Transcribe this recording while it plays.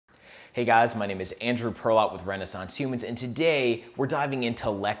Hey guys, my name is Andrew Perlott with Renaissance Humans, and today we're diving into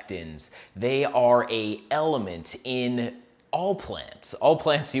lectins. They are an element in all plants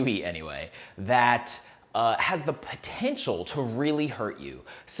you eat anyway, that has the potential to really hurt you.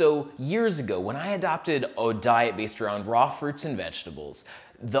 So years ago, when I adopted a diet based around raw fruits and vegetables,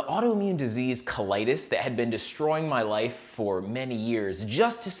 the autoimmune disease colitis that had been destroying my life for many years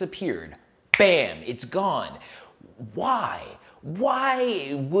just disappeared. Bam, it's gone. Why?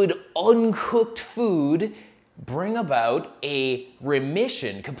 Why would uncooked food bring about a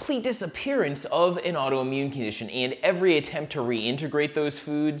remission, complete disappearance of an autoimmune condition? And every attempt to reintegrate those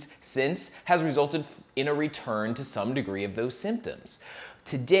foods since has resulted in a return to some degree of those symptoms.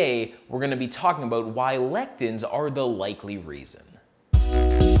 Today, we're going to be talking about why lectins are the likely reason.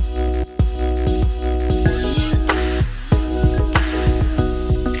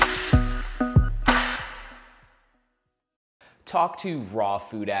 Talk to raw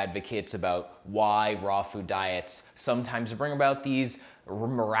food advocates about why raw food diets sometimes bring about these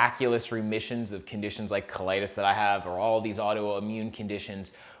miraculous remissions of conditions like colitis that I have, or all these autoimmune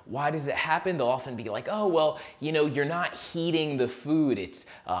conditions. Why does it happen? They'll often be like, oh, well, you're not heating the food. It's,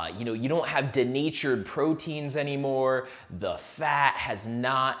 you don't have denatured proteins anymore. The fat has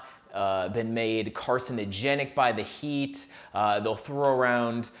not been made carcinogenic by the heat. They'll throw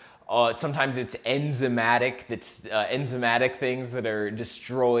around sometimes it's enzymatic things that are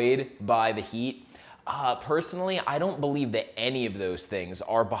destroyed by the heat. Personally, I don't believe that any of those things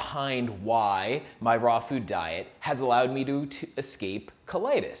are behind why my raw food diet has allowed me to escape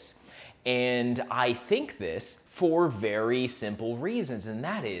colitis. And I think this for very simple reasons, and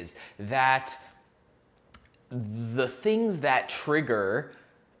that is that the things that trigger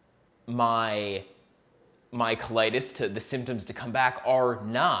my colitis, to the symptoms to come back, are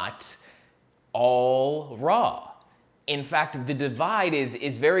not all raw. In fact, the divide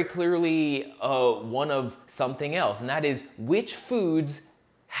is very clearly one of something else, and that is which foods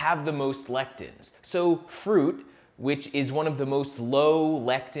have the most lectins. So fruit, which is one of the most low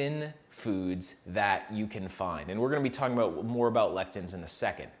lectin foods that you can find, and we're going to be talking more about lectins in a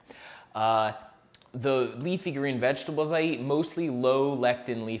second. The leafy green vegetables I eat, mostly low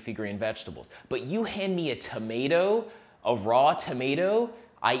lectin leafy green vegetables. But you hand me a tomato, a raw tomato,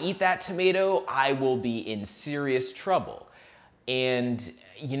 I eat that tomato, I will be in serious trouble. And,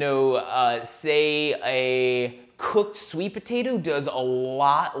 say a cooked sweet potato does a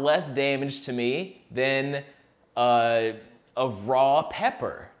lot less damage to me than a raw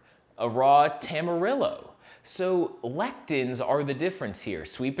pepper, a raw tamarillo. So lectins are the difference here.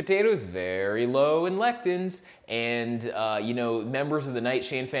 Sweet potatoes, very low in lectins, and members of the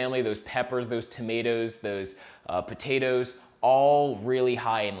nightshade family, those peppers, those tomatoes, those potatoes, all really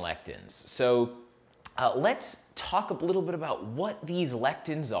high in lectins. So let's talk a little bit about what these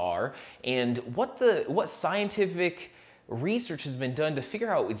lectins are and what scientific research has been done to figure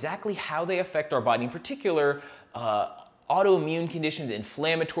out exactly how they affect our body, in particular autoimmune conditions,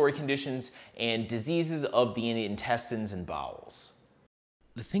 inflammatory conditions, and diseases of the intestines and bowels.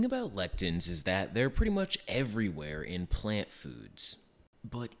 The thing about lectins is that they're pretty much everywhere in plant foods.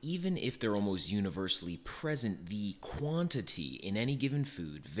 But even if they're almost universally present, the quantity in any given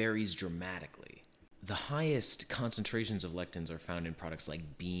food varies dramatically. The highest concentrations of lectins are found in products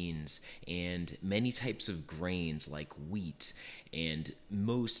like beans and many types of grains like wheat, and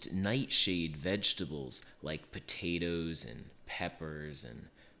most nightshade vegetables like potatoes and peppers and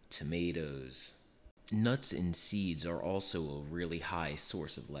tomatoes. Nuts and seeds are also a really high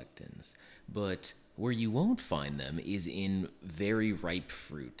source of lectins, but where you won't find them is in very ripe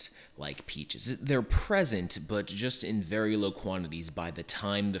fruit, like peaches. They're present, but just in very low quantities by the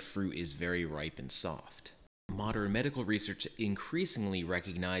time the fruit is very ripe and soft. Modern medical research increasingly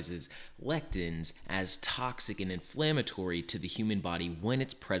recognizes lectins as toxic and inflammatory to the human body when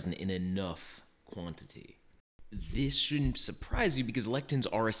it's present in enough quantity. This shouldn't surprise you because lectins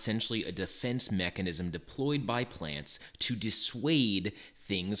are essentially a defense mechanism deployed by plants to dissuade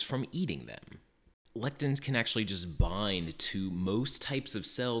things from eating them. Lectins can actually just bind to most types of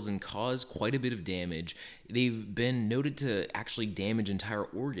cells and cause quite a bit of damage. They've been noted to actually damage entire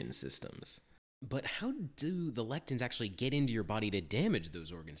organ systems. But how do the lectins actually get into your body to damage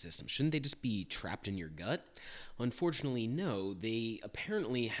those organ systems? Shouldn't they just be trapped in your gut? Unfortunately, no. They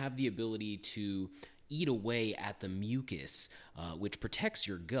apparently have the ability to eat away at the mucus, which protects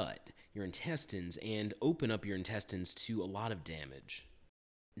your gut, your intestines, and open up your intestines to a lot of damage.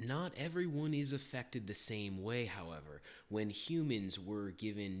 Not everyone is affected the same way, however. When humans were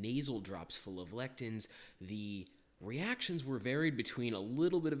given nasal drops full of lectins, the reactions were varied between a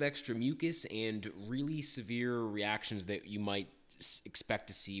little bit of extra mucus and really severe reactions that you might expect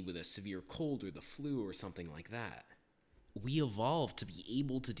to see with a severe cold or the flu or something like that. We evolved to be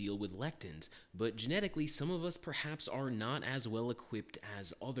able to deal with lectins, but genetically, some of us perhaps are not as well equipped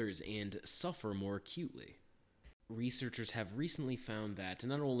as others and suffer more acutely. Researchers have recently found that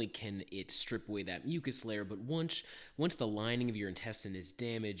not only can it strip away that mucus layer, but once the lining of your intestine is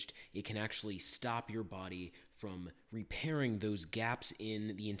damaged, it can actually stop your body from repairing those gaps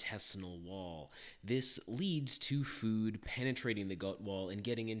in the intestinal wall. This leads to food penetrating the gut wall and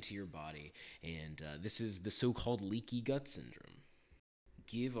getting into your body, and this is the so-called leaky gut syndrome.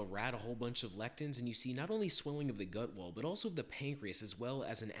 Give a rat a whole bunch of lectins and you see not only swelling of the gut wall, but also of the pancreas, as well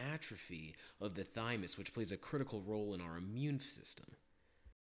as an atrophy of the thymus, which plays a critical role in our immune system.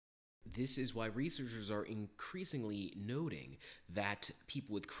 This is why researchers are increasingly noting that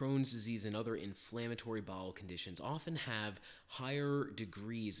people with Crohn's disease and other inflammatory bowel conditions often have higher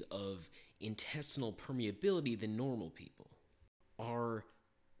degrees of intestinal permeability than normal people. Our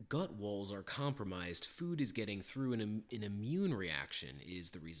gut walls are compromised, food is getting through, and an immune reaction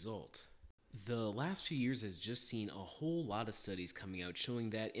is the result. The last few years has just seen a whole lot of studies coming out showing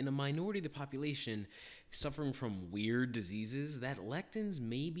that in a minority of the population suffering from weird diseases, that lectins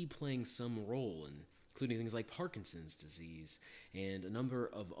may be playing some role, including things like Parkinson's disease and a number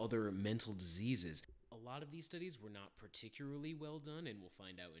of other mental diseases. A lot of these studies were not particularly well done, and we'll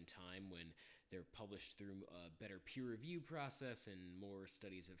find out in time when they're published through a better peer review process and more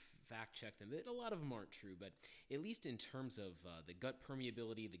studies have fact-checked them. A lot of them aren't true, but at least in terms of the gut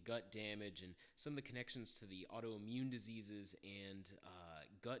permeability, the gut damage, and some of the connections to the autoimmune diseases and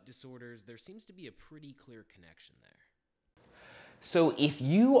gut disorders, there seems to be a pretty clear connection there. So if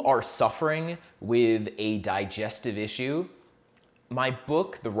you are suffering with a digestive issue, my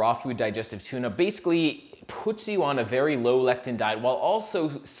book, The Raw Food Digestive Tune-Up, basically puts you on a very low lectin diet while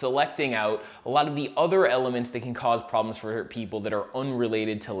also selecting out a lot of the other elements that can cause problems for people that are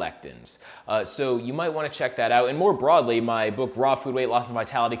unrelated to lectins. So you might want to check that out. And more broadly, my book, Raw Food, Weight Loss, and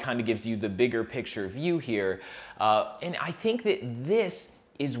Vitality, kind of gives you the bigger picture view here. And I think that this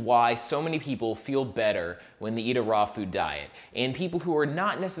is why so many people feel better when they eat a raw food diet. And people who are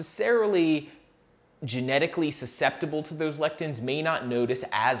not necessarily genetically susceptible to those lectins may not notice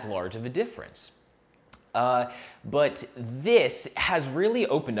as large of a difference. But this has really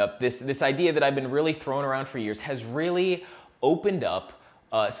opened up, this idea that I've been really throwing around for years has really opened up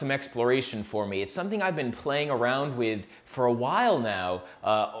some exploration for me. It's something I've been playing around with for a while now.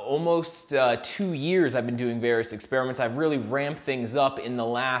 Almost 2 years I've been doing various experiments. I've really ramped things up in the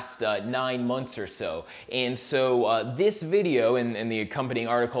last 9 months or so. And so this video and the accompanying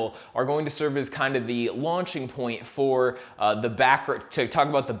article are going to serve as kind of the launching point for to talk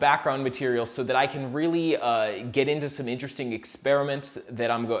about the background material so that I can really get into some interesting experiments that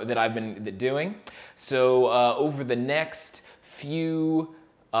I've been doing. So over the next few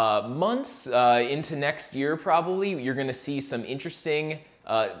months into next year, probably, you're going to see some interesting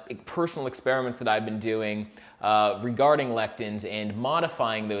personal experiments that I've been doing regarding lectins and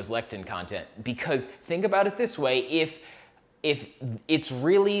modifying those lectin content. Because think about it this way, if it's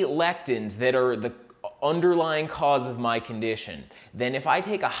really lectins that are the underlying cause of my condition, then if I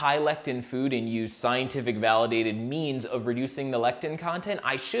take a high lectin food and use scientific validated means of reducing the lectin content,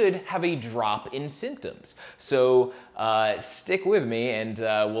 I should have a drop in symptoms. So stick with me and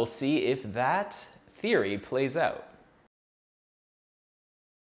we'll see if that theory plays out.